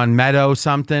money on Meadow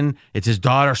something? It's his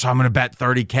daughter, so I'm going to bet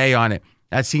 $30K on it.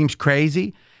 That seems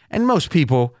crazy. And most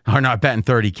people are not betting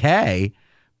 $30K.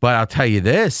 But I'll tell you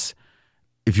this,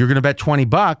 if you're going to bet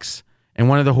 $20 and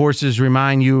one of the horses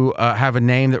remind you, have a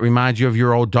name that reminds you of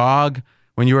your old dog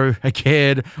when you were a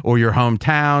kid, or your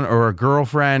hometown, or a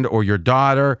girlfriend, or your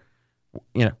daughter,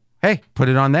 hey, put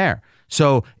it on there.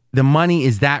 So the money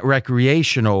is that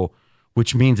recreational,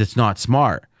 which means it's not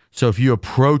smart. So if you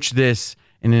approach this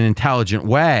in an intelligent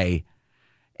way,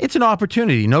 it's an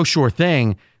opportunity. No sure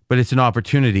thing, but it's an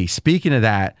opportunity. Speaking of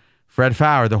that, Fred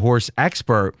Fowler, the horse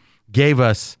expert, gave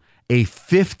us a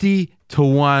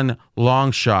 50-1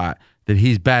 long shot that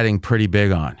he's betting pretty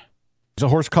big on. He's a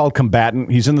horse called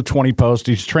Combatant. He's in the 20 post.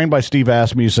 He's trained by Steve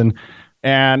Asmussen.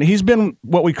 And he's been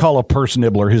what we call a purse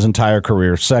nibbler his entire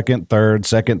career. Second,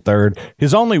 third.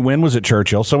 His only win was at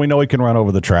Churchill, so we know he can run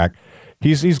over the track.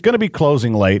 He's going to be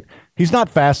closing late. He's not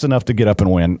fast enough to get up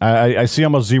and win. I see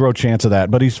almost zero chance of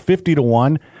that, but he's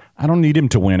 50-1. I don't need him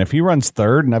to win. If he runs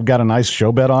third and I've got a nice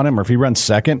show bet on him, or if he runs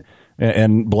second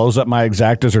and blows up my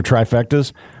exactas or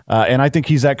trifectas, and I think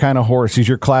he's that kind of horse. He's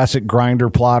your classic grinder,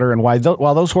 plotter, and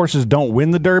while those horses don't win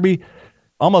the Derby,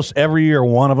 almost every year,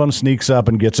 one of them sneaks up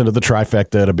and gets into the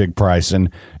trifecta at a big price.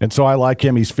 And so I like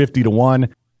him. He's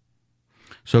 50-1.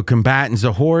 So Combatant's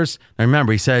a horse. Now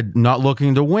remember, he said not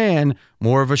looking to win,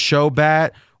 more of a show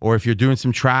bet, or if you're doing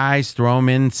some tries, throw him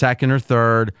in second or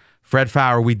third. Fred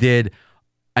Fowler, we did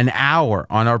an hour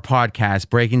on our podcast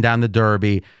breaking down the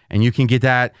Derby, and you can get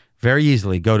that very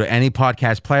easily. Go to any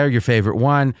podcast player, your favorite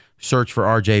one, search for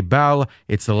RJ Bell.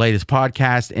 It's the latest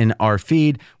podcast in our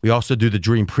feed. We also do the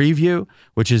Dream Preview,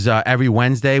 which is every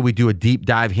Wednesday. We do a deep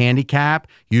dive handicap,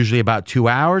 usually about 2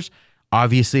 hours.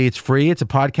 Obviously, it's free. It's a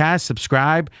podcast.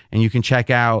 Subscribe, and you can check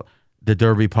out the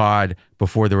Derby pod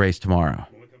before the race tomorrow.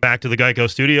 Back to the Geico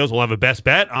Studios. We'll have a best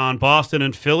bet on Boston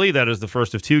and Philly. That is the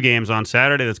first of 2 games on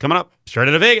Saturday. That's coming up straight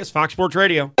out of Vegas, Fox Sports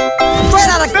Radio. Straight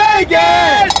out of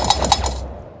Vegas!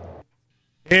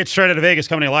 It's straight out of Vegas,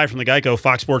 coming live from the Geico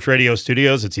Fox Sports Radio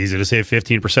studios. It's easy to save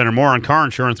 15% or more on car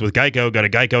insurance with Geico. Go to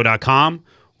geico.com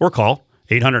or call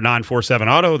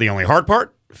 800-947-AUTO. The only hard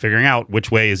part, figuring out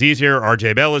which way is easier.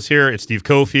 RJ Bell is here. It's Steve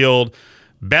Cofield.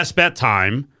 Best bet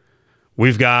time.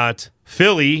 We've got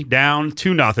Philly down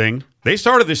 2-0. They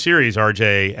started the series,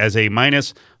 RJ, as a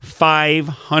minus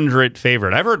 500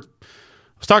 favorite. I was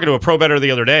talking to a pro bettor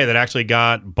the other day that actually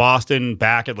got Boston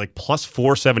back at like plus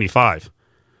 475.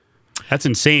 That's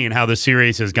insane how this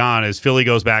series has gone as Philly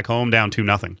goes back home down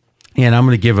 2-0. And I'm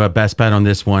going to give a best bet on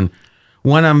this one.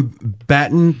 One I'm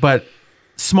betting, but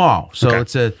small. So okay.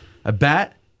 It's a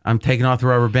bet. I'm taking off the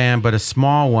rubber band, but a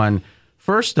small one.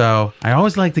 First, though, I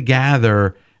always like to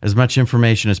gather as much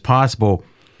information as possible.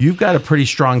 You've got a pretty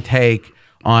strong take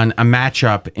on a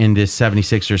matchup in this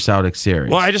 76er Celtics series.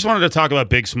 Well, I just wanted to talk about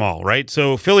big small, right?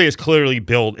 So Philly has clearly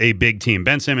built a big team.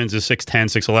 Ben Simmons is 6'10",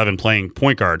 6'11", playing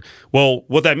point guard. Well,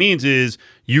 what that means is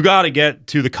you got to get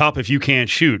to the cup if you can't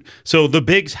shoot. So the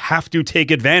bigs have to take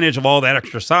advantage of all that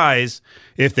extra size.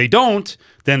 If they don't,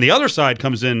 then the other side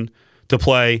comes in to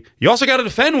play. You also got to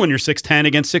defend when you're 6'10"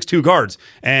 against 6'2" guards.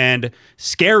 And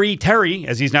Scary Terry,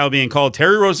 as he's now being called,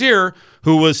 Terry Rozier,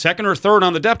 who was second or third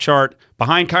on the depth chart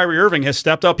behind Kyrie Irving, has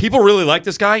stepped up. People really like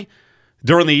this guy.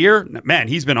 during the year, man,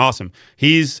 he's been awesome.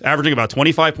 He's averaging about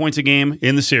 25 points a game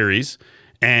in the series.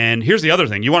 And here's the other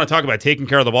thing. You want to talk about taking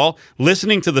care of the ball?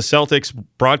 Listening to the Celtics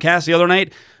broadcast the other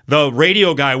night, the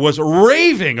radio guy was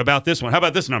raving about this one. How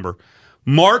about this number?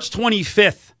 March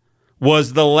 25th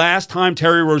was the last time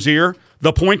Terry Rozier,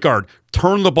 the point guard,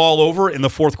 turned the ball over in the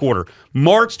fourth quarter.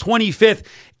 March 25th,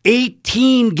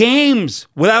 18 games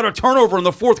without a turnover in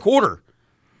the fourth quarter.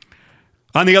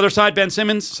 On the other side, Ben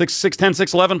Simmons, 6'10",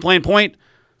 6'11", playing point,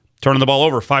 turning the ball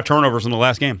over, 5 turnovers in the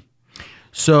last game.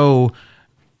 So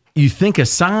you think of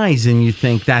size and you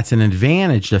think that's an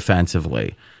advantage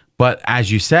defensively. But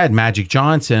as you said, Magic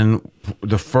Johnson,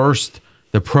 the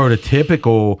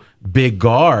prototypical big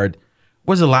guard,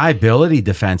 was a liability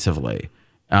defensively.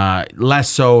 Less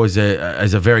so as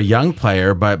a very young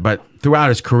player, but throughout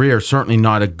his career, certainly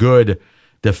not a good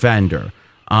defender.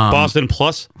 Boston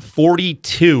plus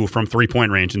 42 from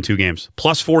three-point range in 2 games.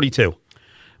 Plus 42.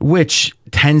 Which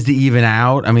tends to even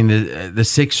out. I mean, the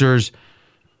Sixers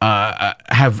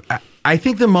have... I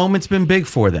think the moment's been big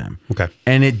for them. Okay.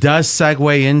 And it does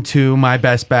segue into my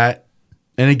best bet.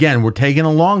 And again, we're taking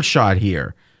a long shot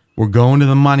here. We're going to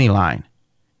the money line.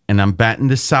 And I'm betting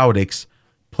the Celtics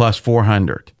plus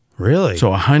 400. Really? So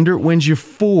 100 wins you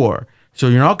 4. So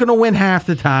you're not going to win half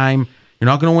the time. You're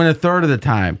not going to win a third of the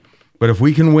time. But if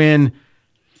we can win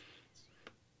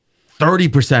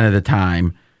 30% of the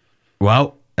time,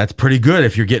 well, that's pretty good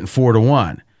if you're getting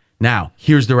 4-1. Now,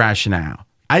 here's the rationale.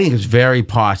 I think it's very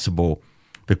possible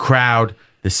the crowd,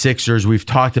 the Sixers, we've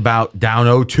talked about down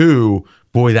 0-2,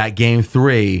 boy, that game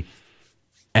 3.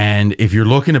 And if you're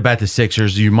looking to bet the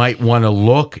Sixers, you might want to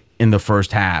look in the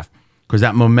first half because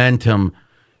that momentum,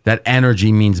 that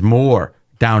energy means more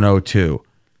down 0-2.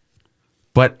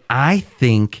 But I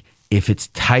think if it's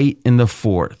tight in the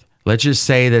fourth, let's just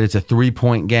say that it's a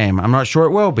 3-point game. I'm not sure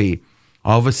it will be.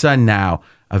 All of a sudden now,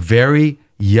 a very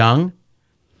young,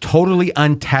 totally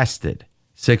untested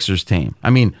Sixers team. I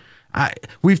mean,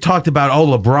 we've talked about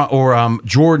LeBron or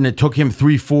Jordan. It took him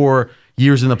 3-4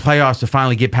 years in the playoffs to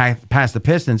finally get past the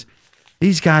Pistons.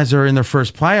 These guys are in their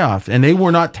first playoff, and they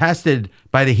were not tested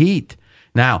by the Heat.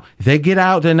 Now, if they get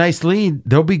out to a nice lead,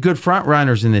 they'll be good front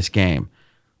runners in this game.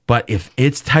 But if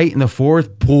it's tight in the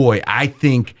fourth, boy, I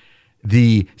think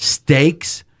the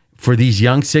stakes for these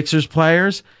young Sixers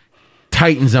players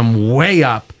tightens them way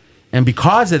up. And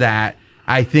because of that,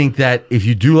 I think that if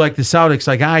you do like the Celtics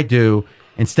like I do,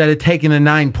 instead of taking the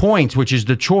 9 points, which is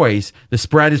the choice, the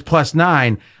spread is plus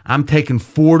 9, I'm taking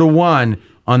 4-1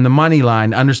 on the money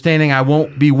line, understanding I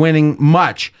won't be winning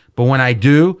much. But when I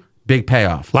do, big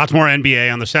payoff. Lots more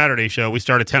NBA on the Saturday show. We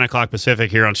start at 10 o'clock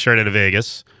Pacific here on Straight Outta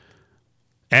Vegas.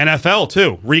 NFL,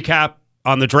 too. Recap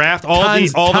on the draft. All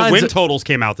the win totals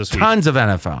came out this week. Tons of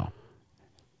NFL.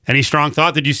 Any strong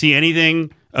thought? Did you see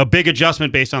anything, a big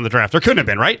adjustment based on the draft? There couldn't have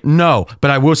been, right? No,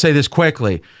 but I will say this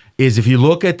quickly, is if you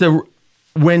look at the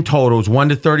win totals,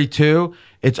 1-32,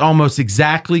 it's almost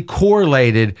exactly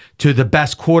correlated to the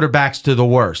best quarterbacks to the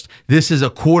worst. This is a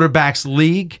quarterbacks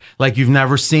league like you've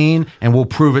never seen, and we'll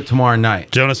prove it tomorrow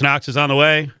night. Jonas Knox is on the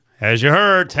way. As you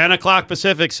heard, 10 o'clock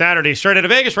Pacific, Saturday, Straight Outta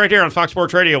Vegas right here on Fox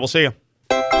Sports Radio. We'll see you.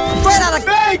 Straight Outta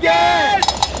Vegas!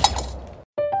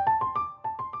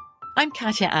 I'm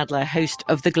Katya Adler, host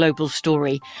of The Global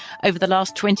Story. Over the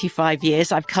last 25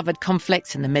 years, I've covered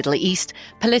conflicts in the Middle East,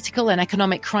 political and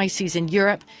economic crises in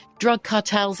Europe, drug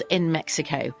cartels in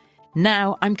Mexico.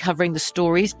 Now I'm covering the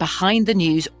stories behind the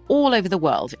news all over the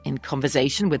world in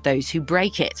conversation with those who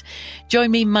break it. Join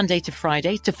me Monday to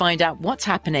Friday to find out what's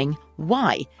happening,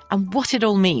 why, and what it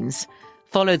all means.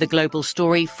 Follow The Global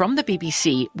Story from the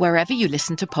BBC wherever you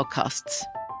listen to podcasts.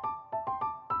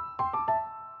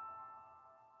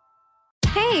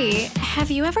 Hey, have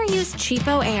you ever used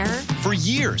Cheapo Air? For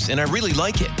years, and I really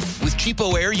like it. With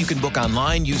Cheapo Air, you can book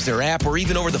online, use their app, or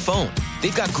even over the phone.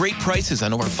 They've got great prices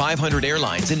on over 500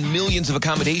 airlines and millions of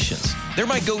accommodations. They're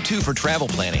my go-to for travel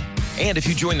planning. And if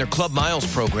you join their Club Miles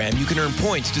program, you can earn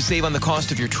points to save on the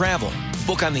cost of your travel.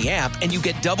 Book on the app, and you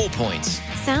get double points.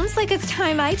 Sounds like it's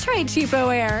time I tried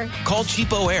Cheapo Air. Call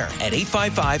Cheapo Air at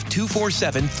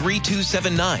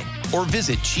 855-247-3279 or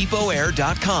visit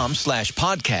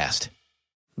cheapoair.com/podcast.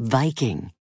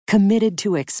 Viking, committed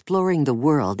to exploring the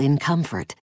world in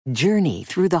comfort. Journey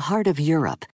through the heart of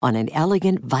Europe on an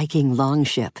elegant Viking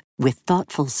longship with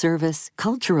thoughtful service,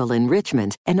 cultural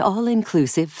enrichment, and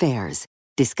all-inclusive fares.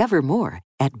 Discover more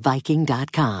at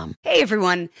Viking.com. Hey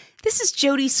everyone, this is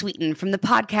Jodie Sweetin from the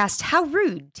podcast How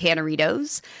Rude,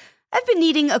 Tanneritos. I've been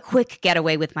needing a quick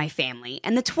getaway with my family,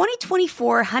 and the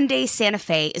 2024 Hyundai Santa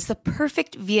Fe is the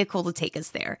perfect vehicle to take us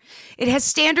there. It has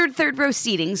standard third-row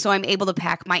seating, so I'm able to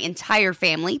pack my entire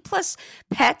family, plus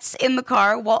pets, in the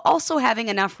car, while also having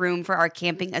enough room for our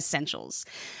camping essentials.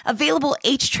 Available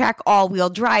H-Track all-wheel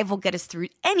drive will get us through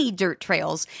any dirt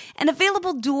trails, and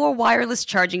available dual wireless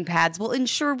charging pads will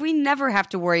ensure we never have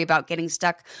to worry about getting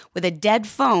stuck with a dead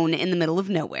phone in the middle of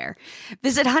nowhere.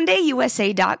 Visit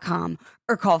HyundaiUSA.com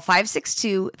or call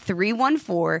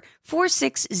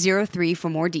 562-314-4603 for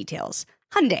more details.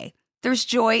 Hyundai, there's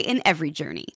joy in every journey.